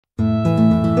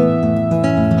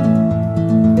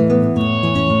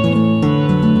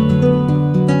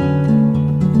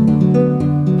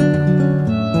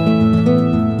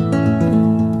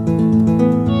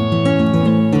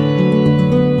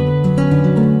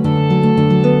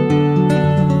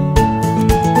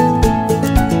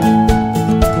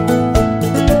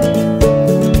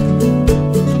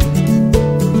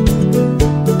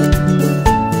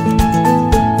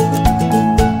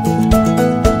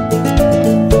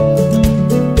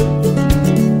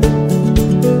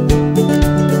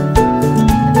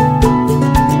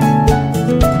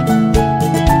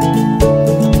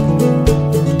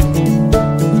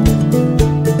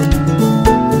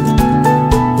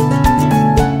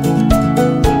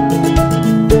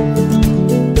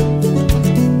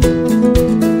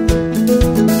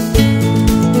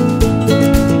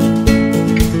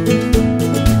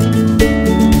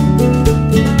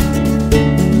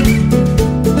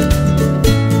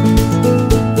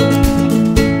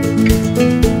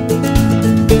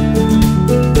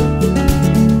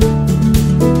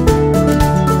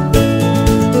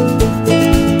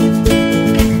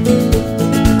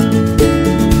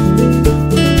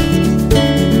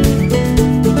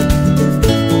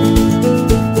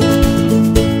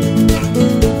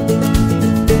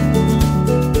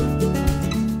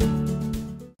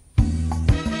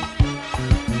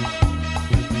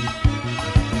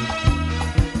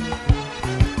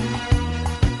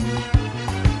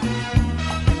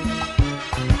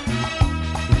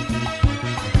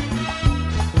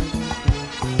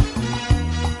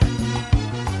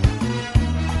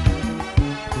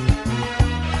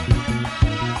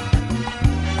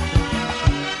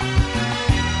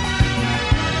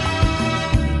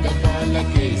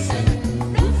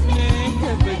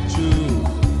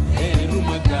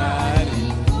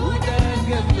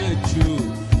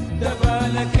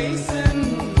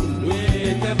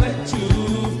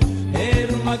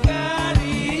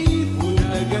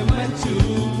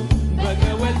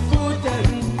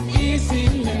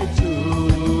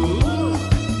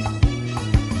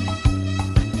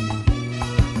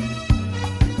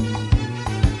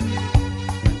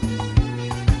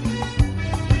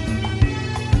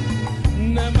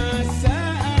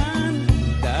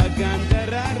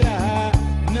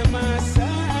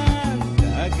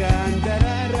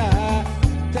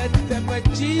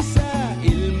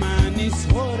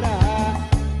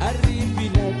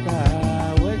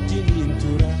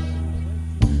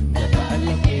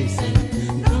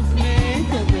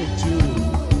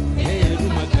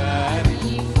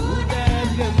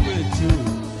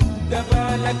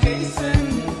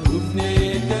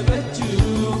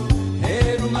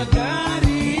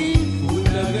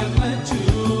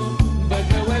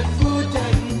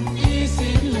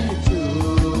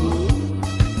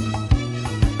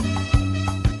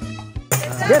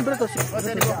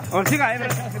Oh,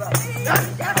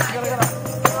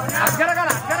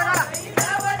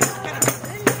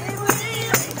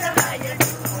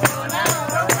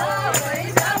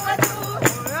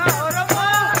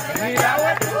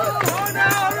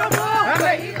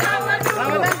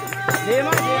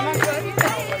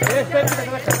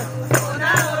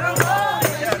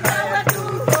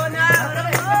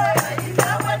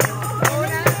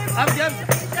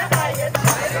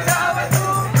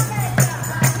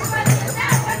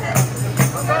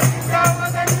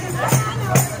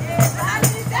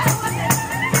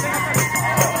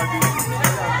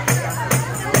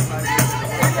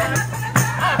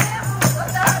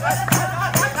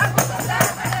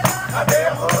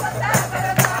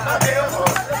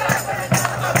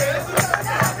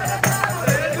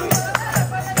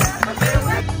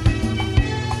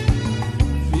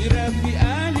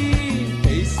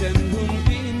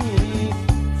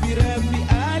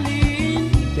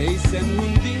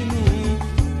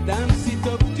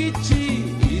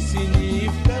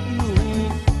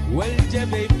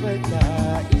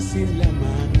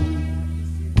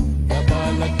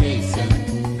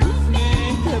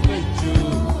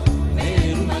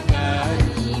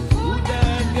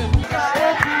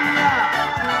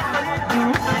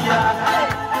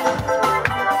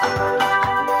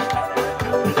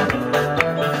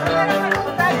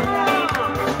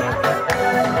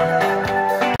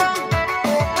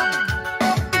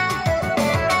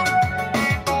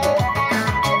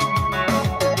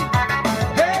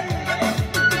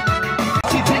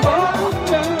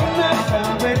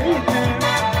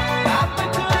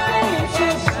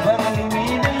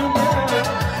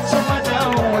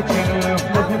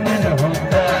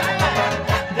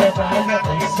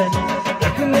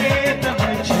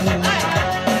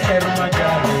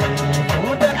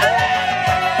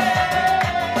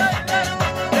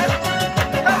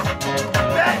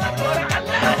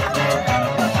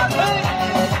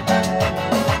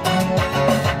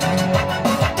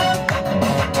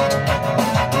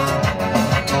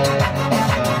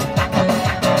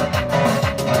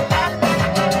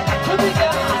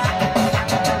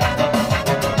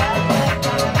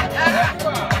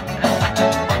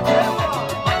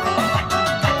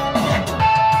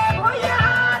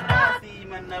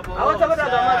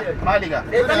 siga,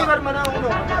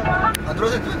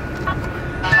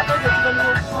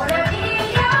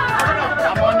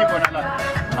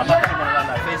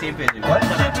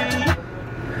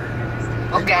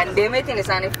 Okay, and they may think it's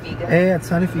on a figure. Eh,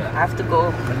 it's on a figure. I have to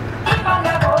go.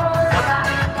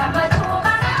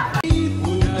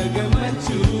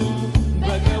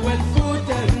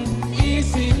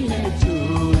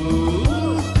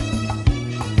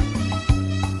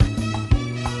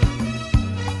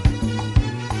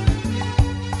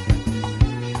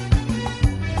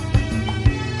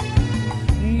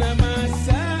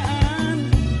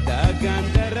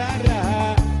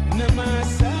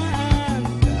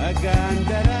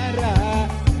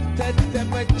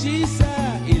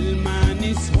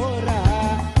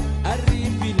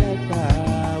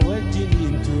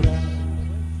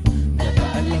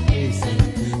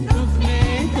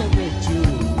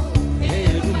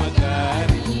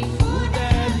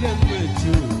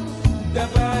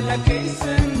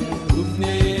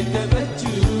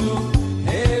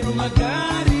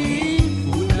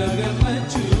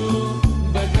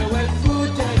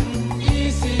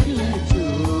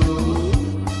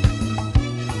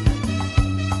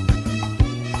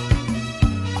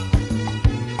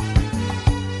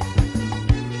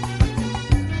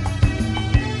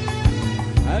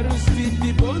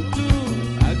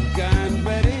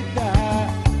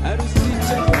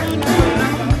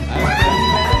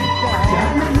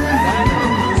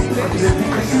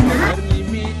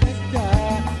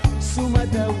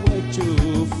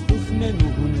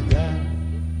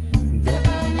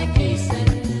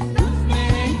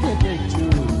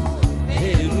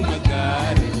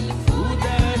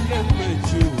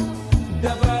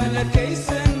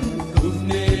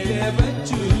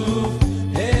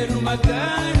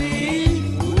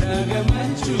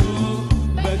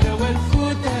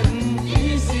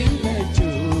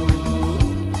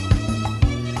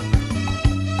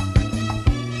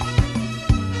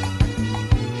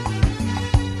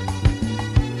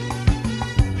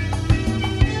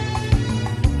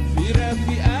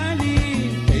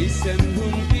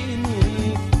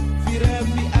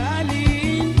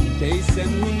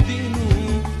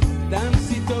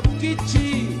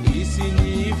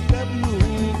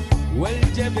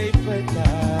 jabeeffata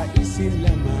isin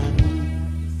lamaan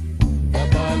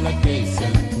dabala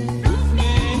keessan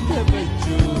dhufnee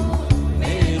taphachuu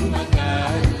heeruma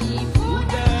gaarii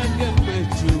fuudhaa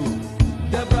gammachuu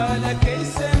dabala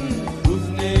keessan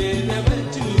dhufnee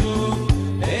taphachuu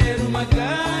heeruma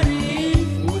gaarii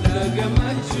fuudhaa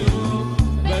gammachuu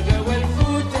baga wal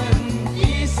fuutan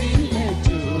isin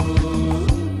lachuu.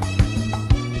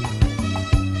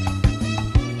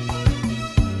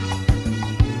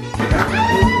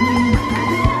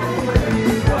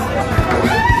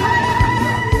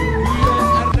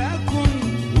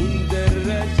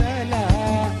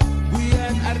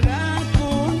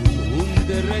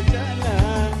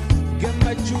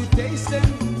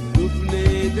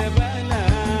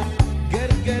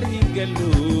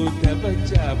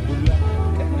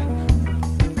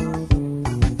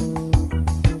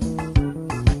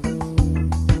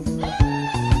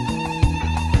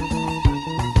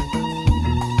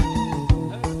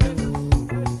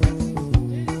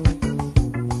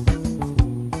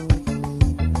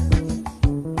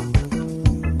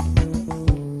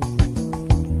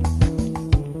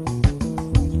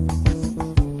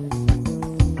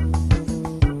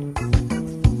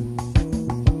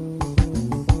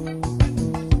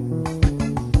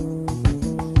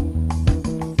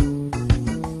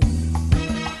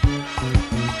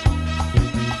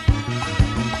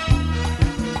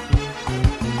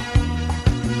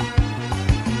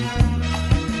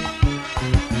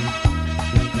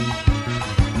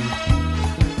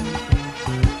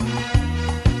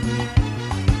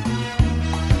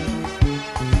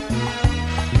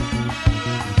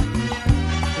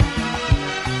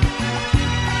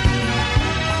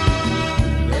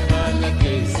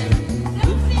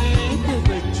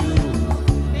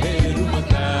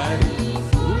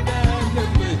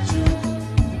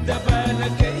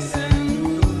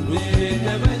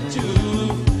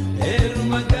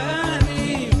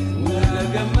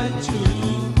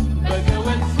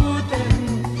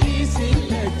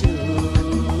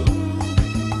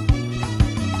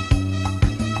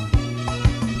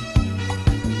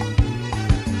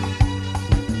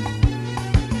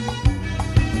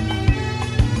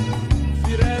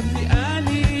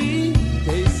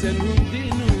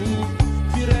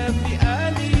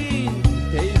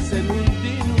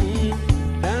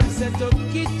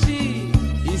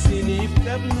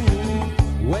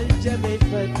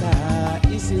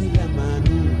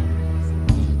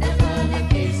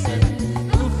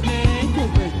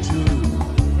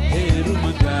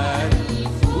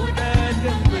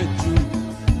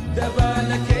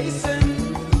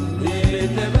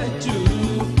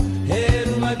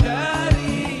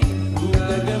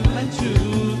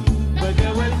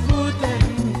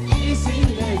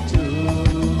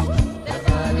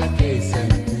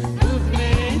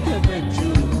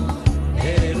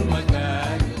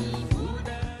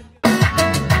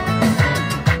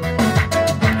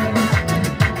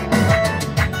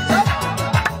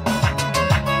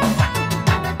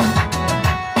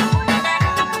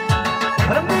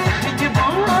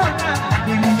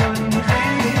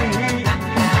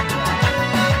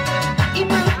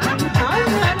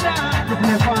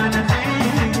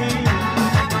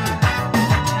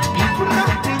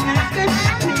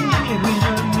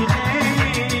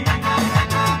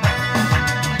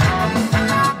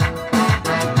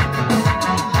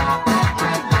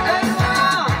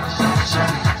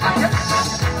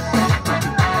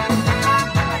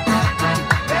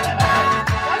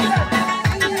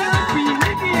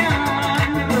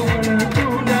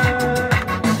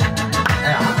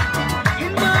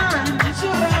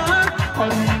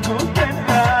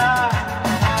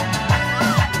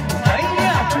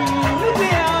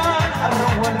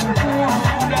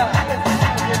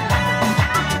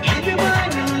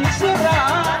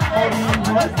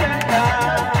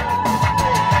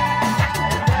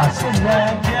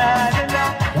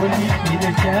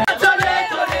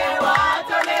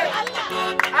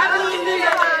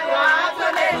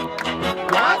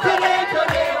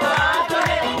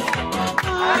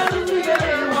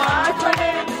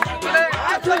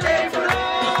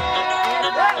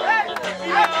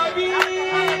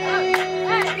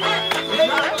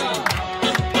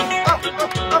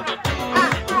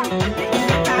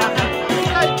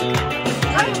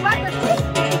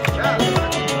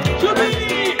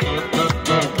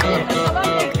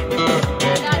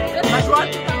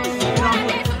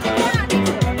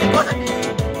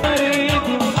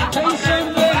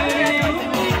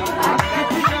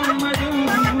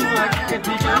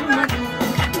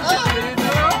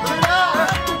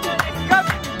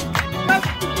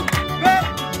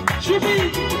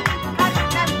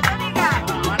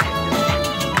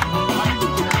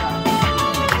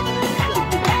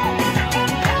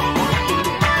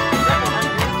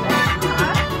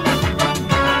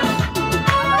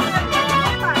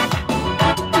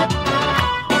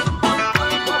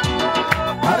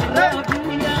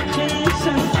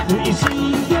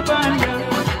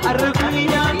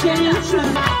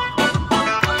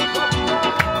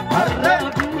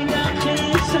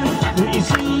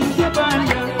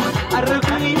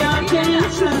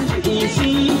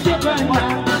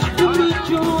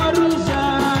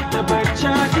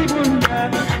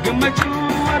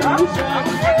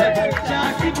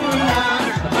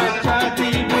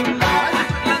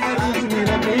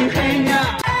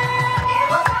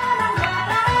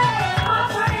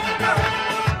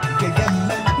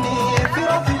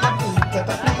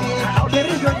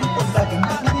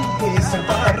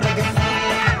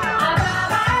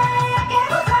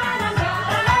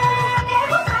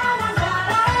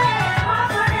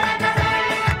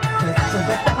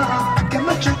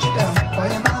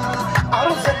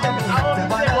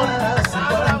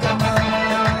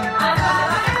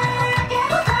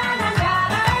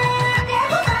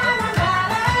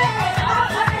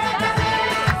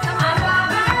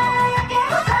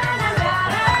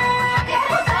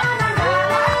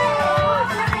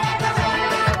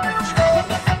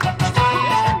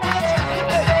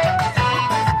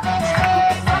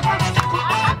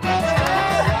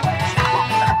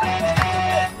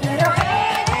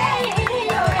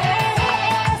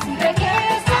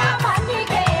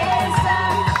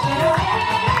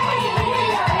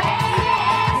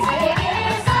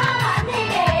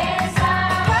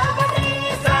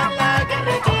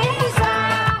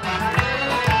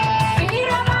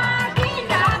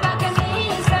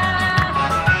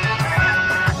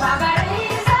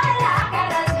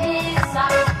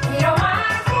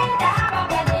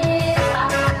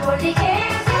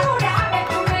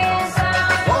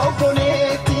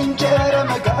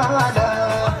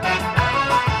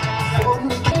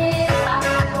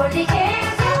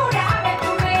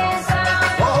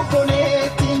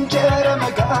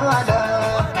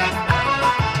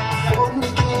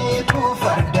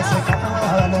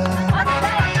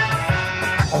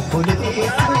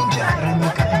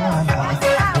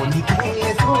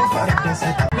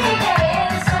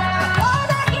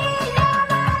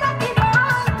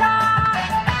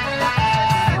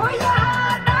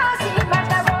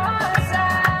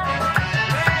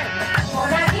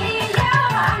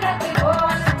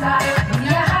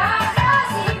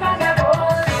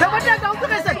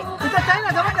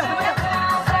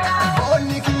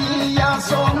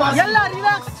 Yalla,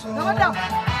 relax. Come down.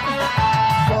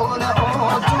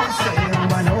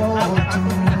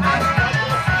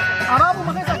 Arabu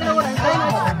makita kina wala.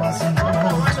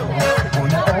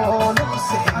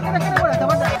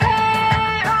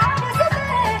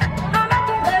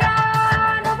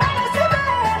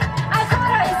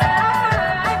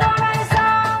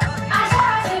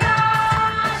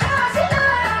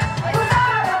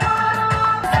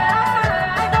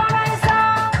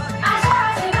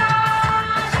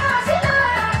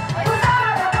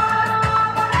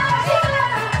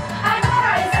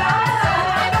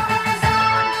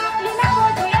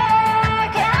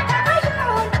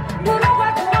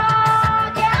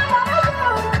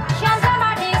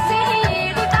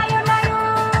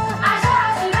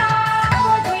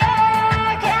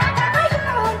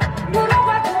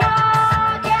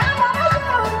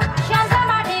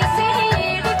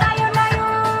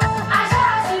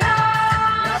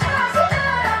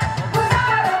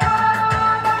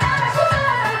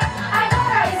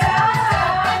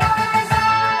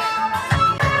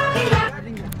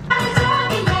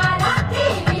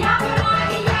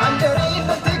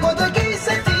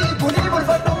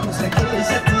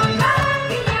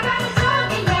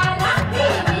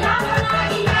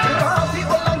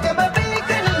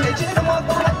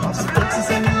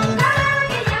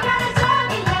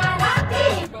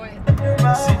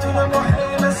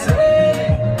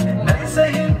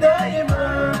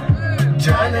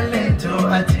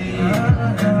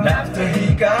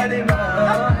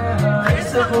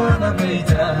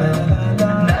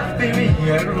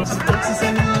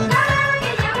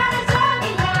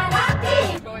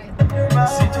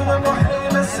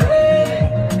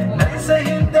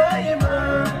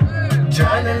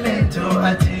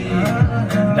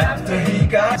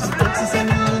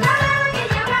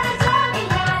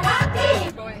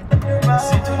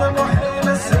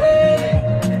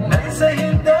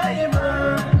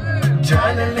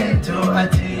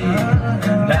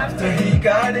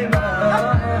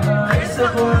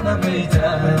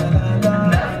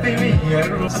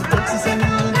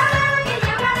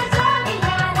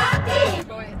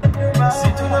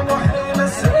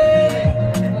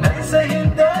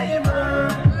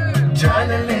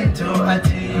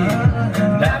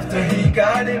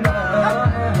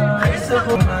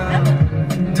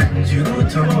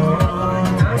 Tanjiruto,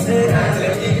 say I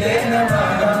say,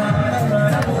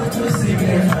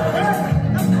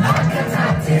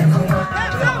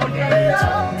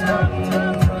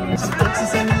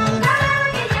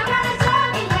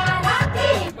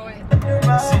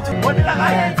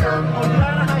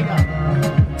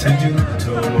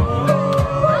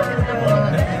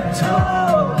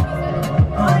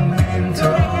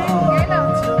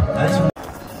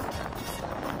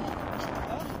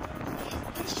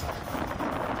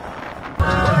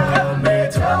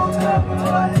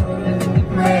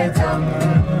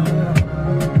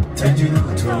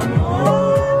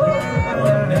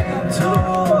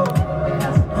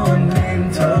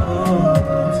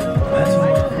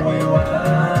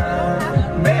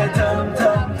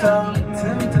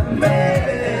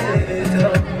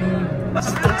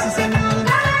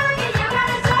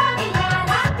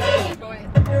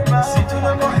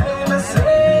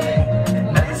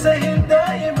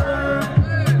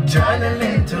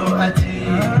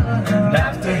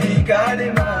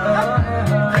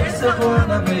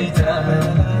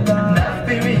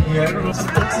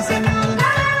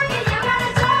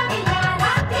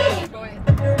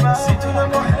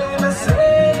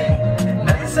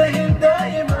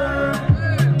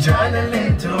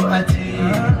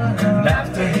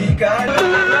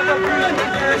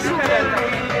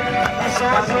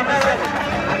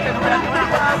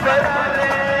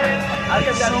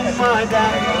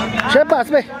 Siapa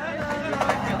sih?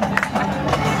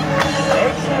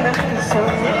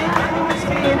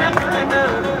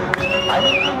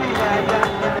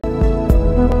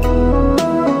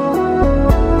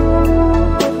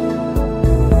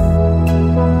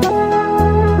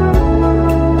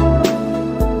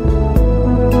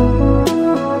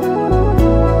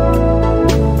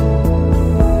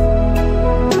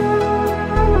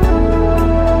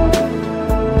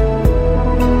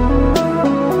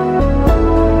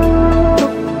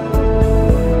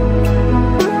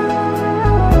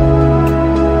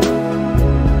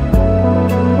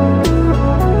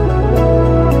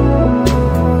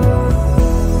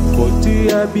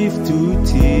 Beef to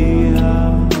tia,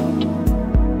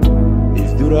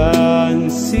 if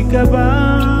duran sikaba,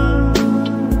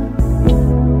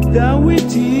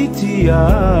 dawiti tia,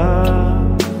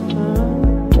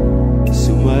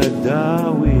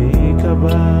 sumadawi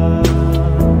kaba.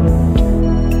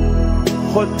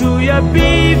 Hotu ya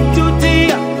beef to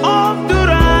tia, of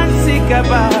duran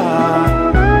sikaba,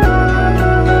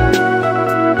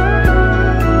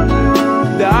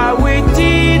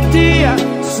 dawiti tia,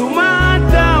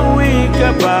 sumadawi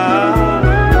kaba.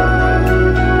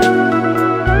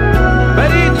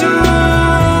 Baritu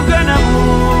ganamu,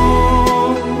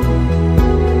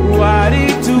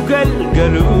 waritu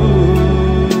galgalu,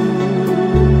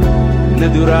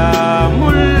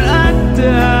 naduramul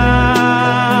atta,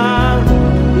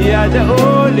 yada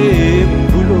olim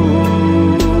bulu.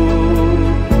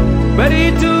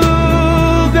 Baritu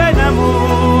ganamu,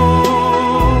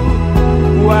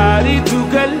 waritu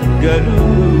galgalu,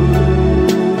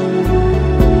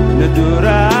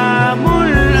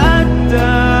 naduramul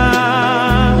atta,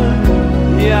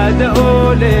 yada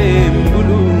olim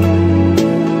bulu.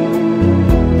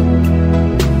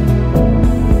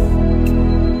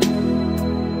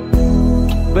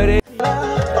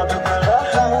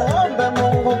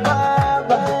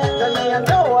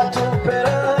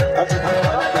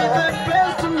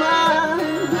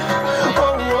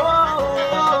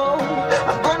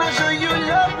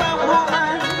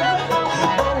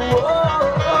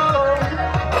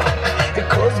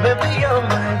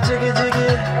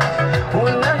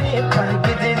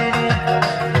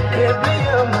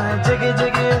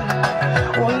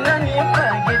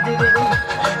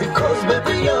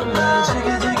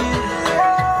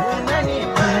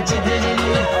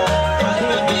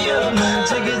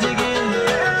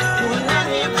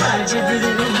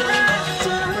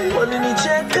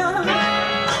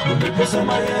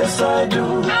 Yes, I do.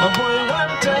 My boy,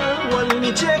 one time, well,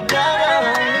 me check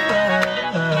out.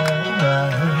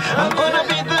 I'm gonna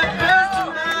be the best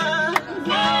man.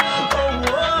 Oh,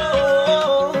 oh,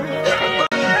 oh.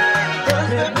 Cause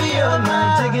baby, you're my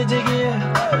jiggy jiggy.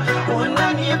 When I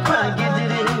need to get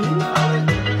it in.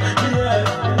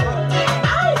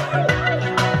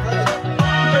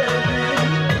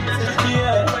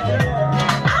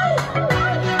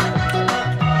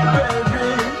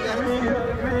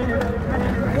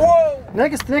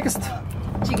 Next.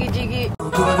 Jiggy jiggy.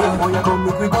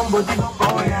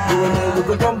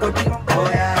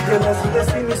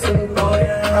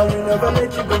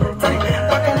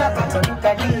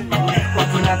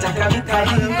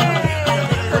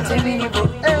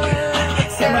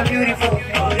 Beautiful.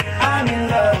 I'm in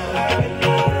love.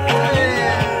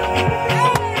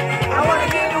 I wanna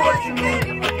give you what you need.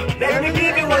 Let me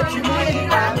give you what you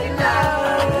need. I'm in love.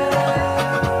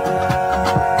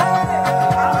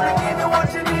 I wanna give you what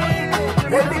you need.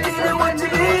 Let me give you what you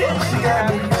need. She got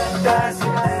me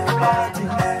dancing, party,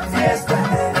 fiesta,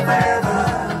 forever.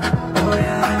 Oh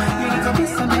yeah. You need to be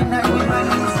something that you want.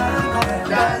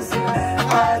 Dancing,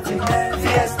 party,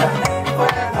 fiesta,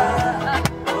 forever.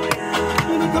 Oh yeah.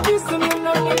 You need to be something.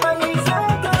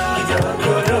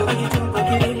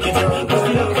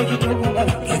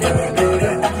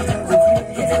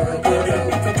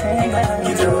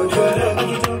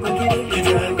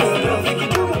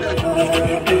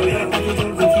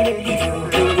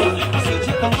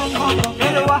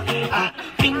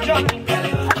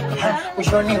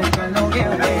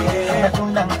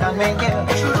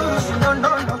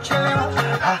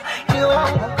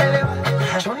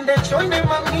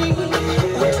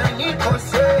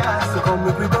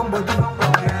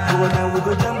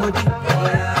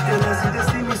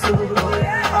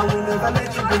 I will never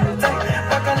let you go.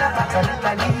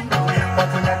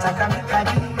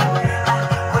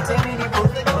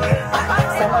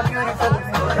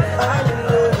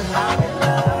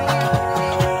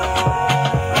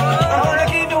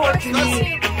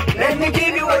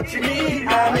 you need.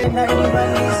 I'm in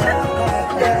anybody's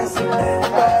dancing,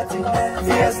 party,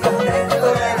 fiesta,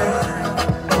 forever.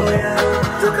 Oh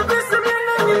yeah. Took a piece of me and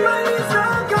anybody's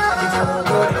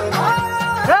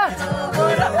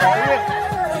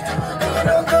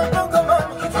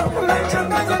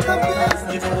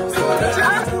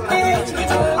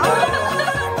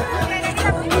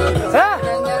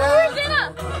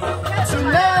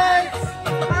Tonight,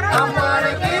 I'm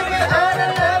gonna give you all the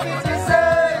love you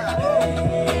deserve.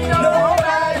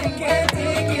 Nobody can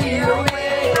take it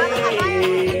away.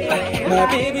 my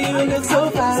baby, you look so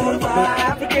fine. My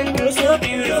African girl, so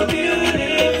beautiful,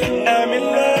 beautiful. I'm in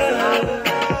love,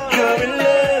 you're in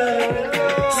love,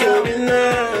 so in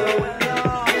love,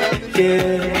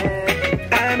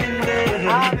 yeah. I'm in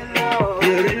love,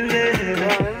 you're in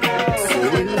love, so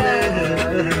in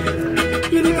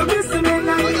love. You need to miss me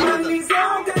now, you want me so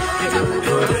good.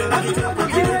 I can talk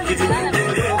with you, I can talk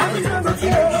with you, I can talk with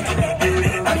you,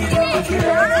 I can talk with you.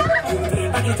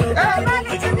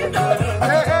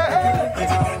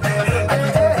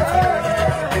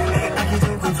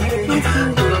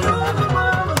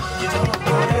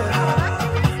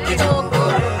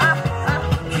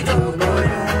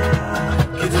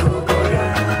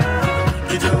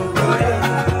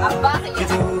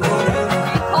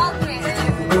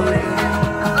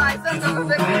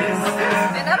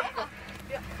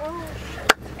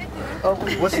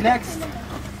 What's next?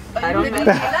 I don't know.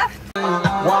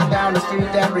 Walk down the street,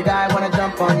 every guy wanna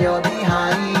jump on your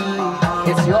behind.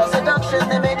 It's your seduction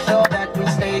that makes sure that we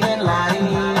stay in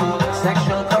line.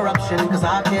 Sexual corruption, cause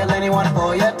I'll kill anyone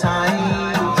for your time.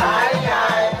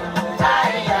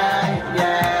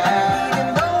 Yeah.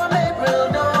 Even though I'm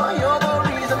April, no, you're the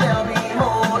reason there'll be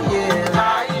more, yeah.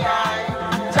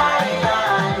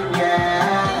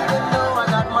 Yeah. Even though I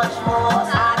got much more, I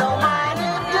don't mind if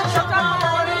you chuck my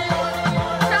money.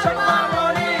 Chuck my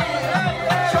money.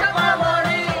 Chuck my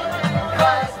money.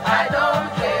 Cause I don't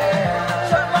care.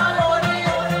 Chuck my money.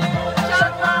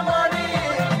 Chuck my money.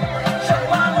 Chuck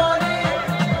my money.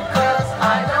 Cause I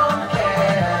don't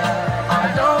care. I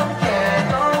don't care.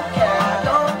 Don't care.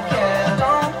 Don't care.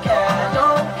 Don't care.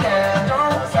 Don't care.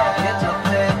 Don't care. Get up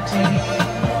plenty.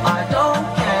 I don't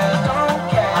care. Don't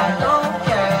care. I don't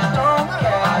care. Don't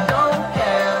care. I don't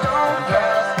care. Don't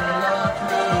care. Still love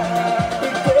me.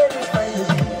 Big girl is fine as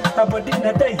me. Her body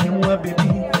not die him, baby.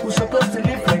 Who's supposed to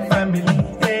live like family?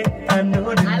 Hey, I know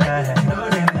the lie.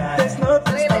 There's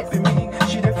nothing stopping me.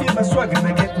 She dey feel my swag and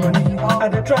I get money. I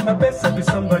dey try my best to be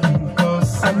somebody.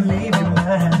 Cause I'm living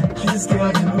life. She's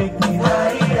scared to make me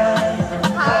higher.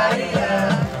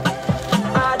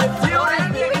 I dey feel it,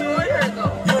 baby.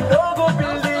 You know go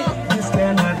believe this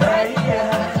cannot die.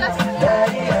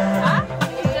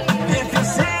 If you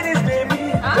see this, baby,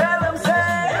 tell them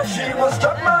say she was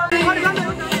struck my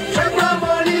Chuck my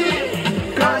money.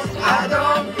 Cause I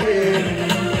don't care.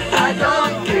 I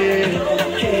don't care. I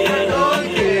don't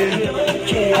care.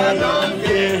 I don't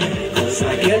care. Cause I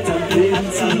get a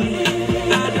plenty.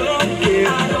 I don't care. I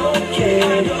don't care. I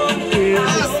don't care. I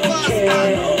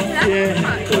don't care.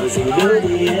 Cause I'm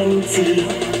really empty.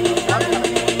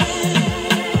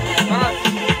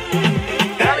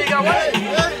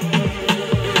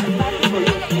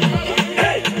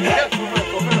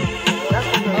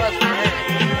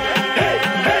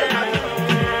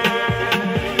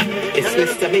 It's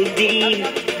Mr. Big D.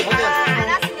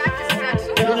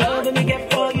 The love that me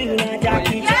get for you, not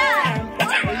Jackie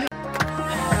Chan.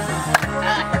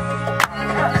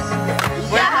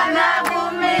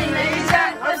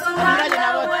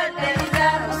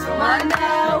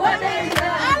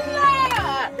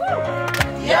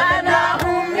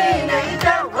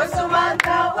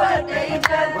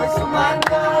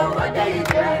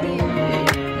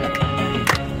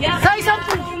 Say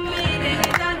something.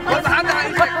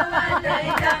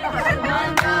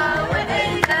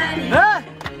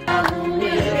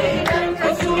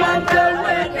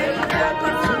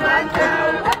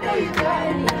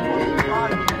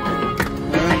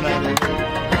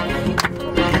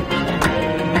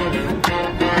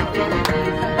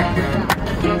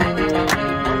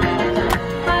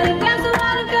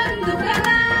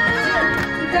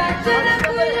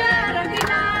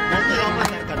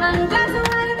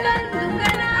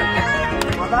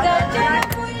 Siapa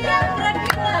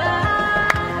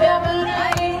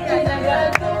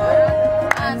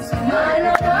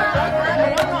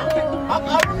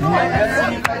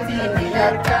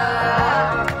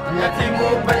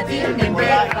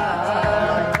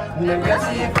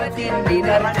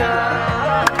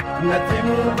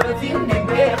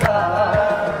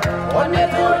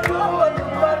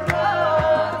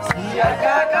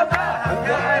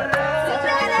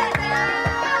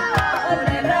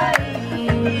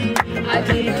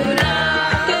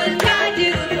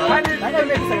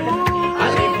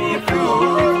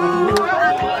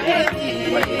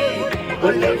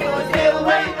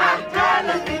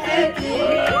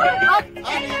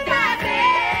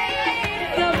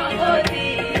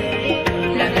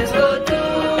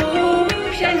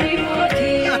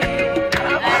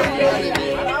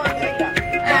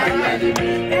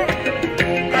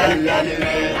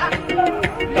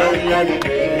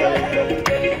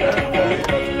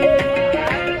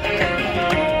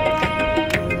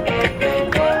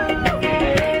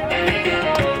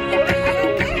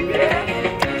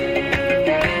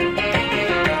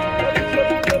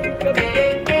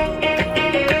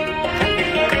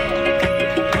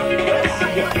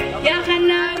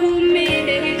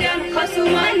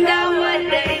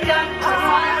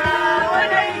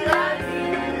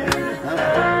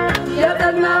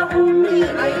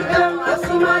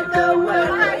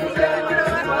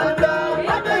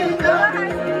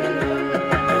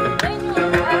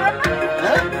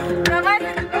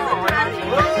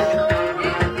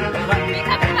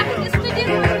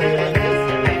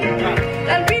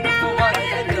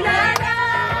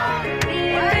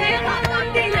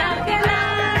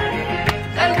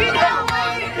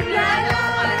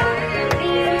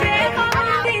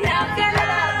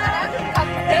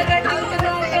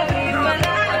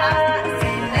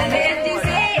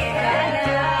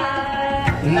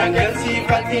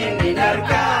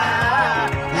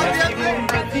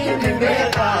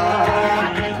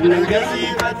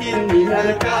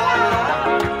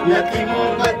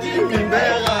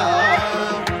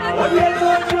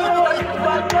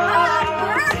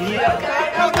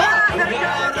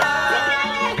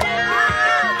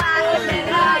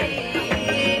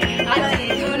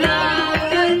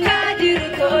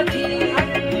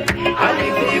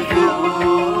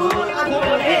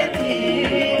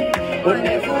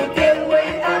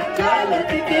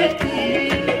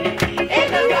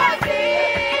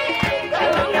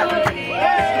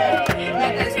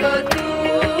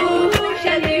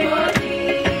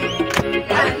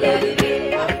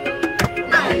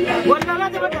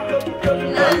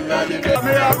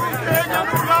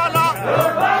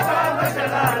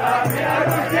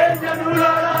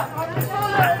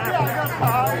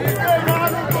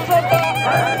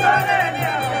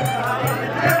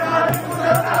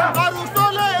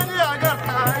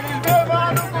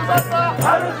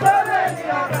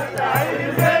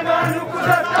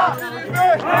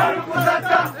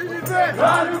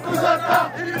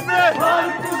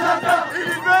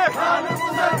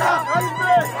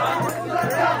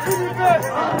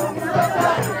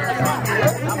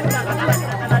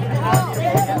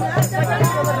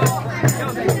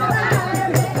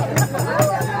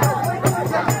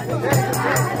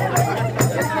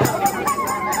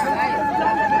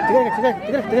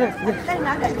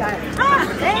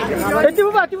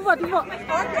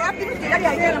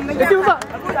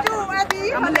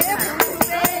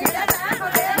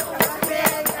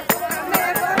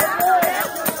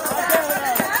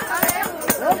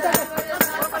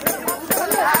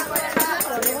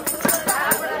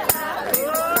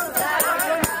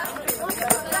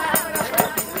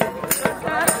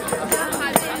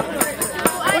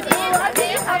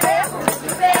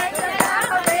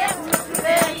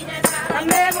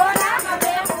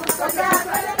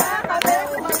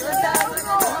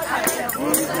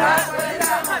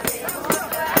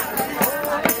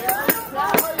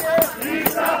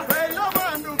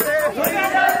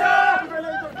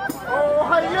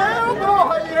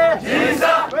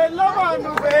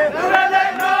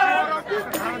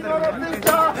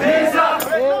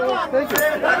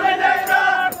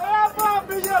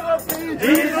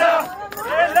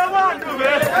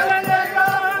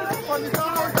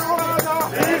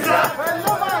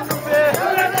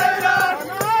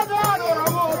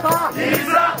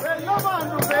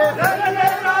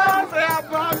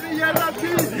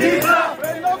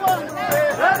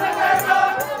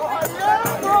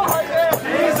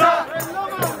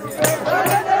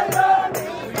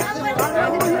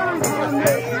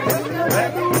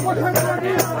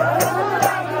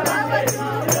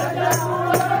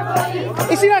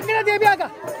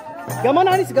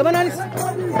Gamananis.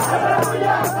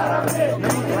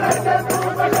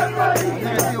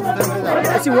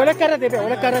 Así huele cara de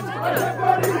huele cara.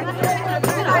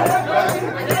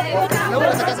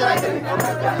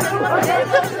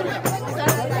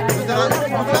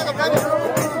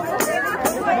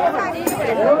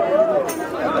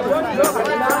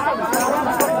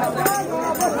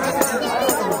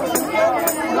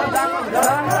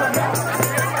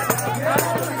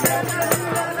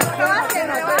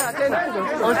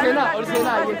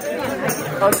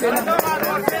 और सेना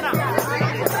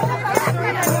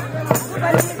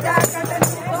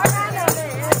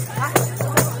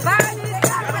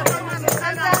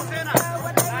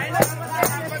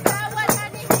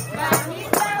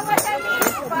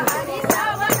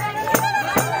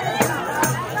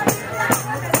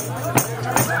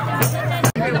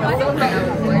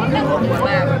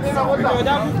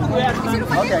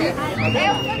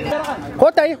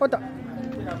Kota ya, kota.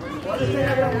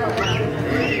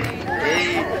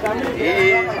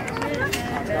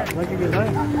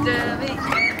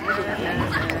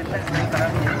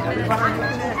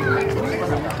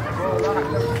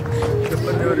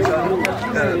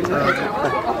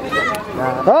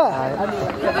 Ah.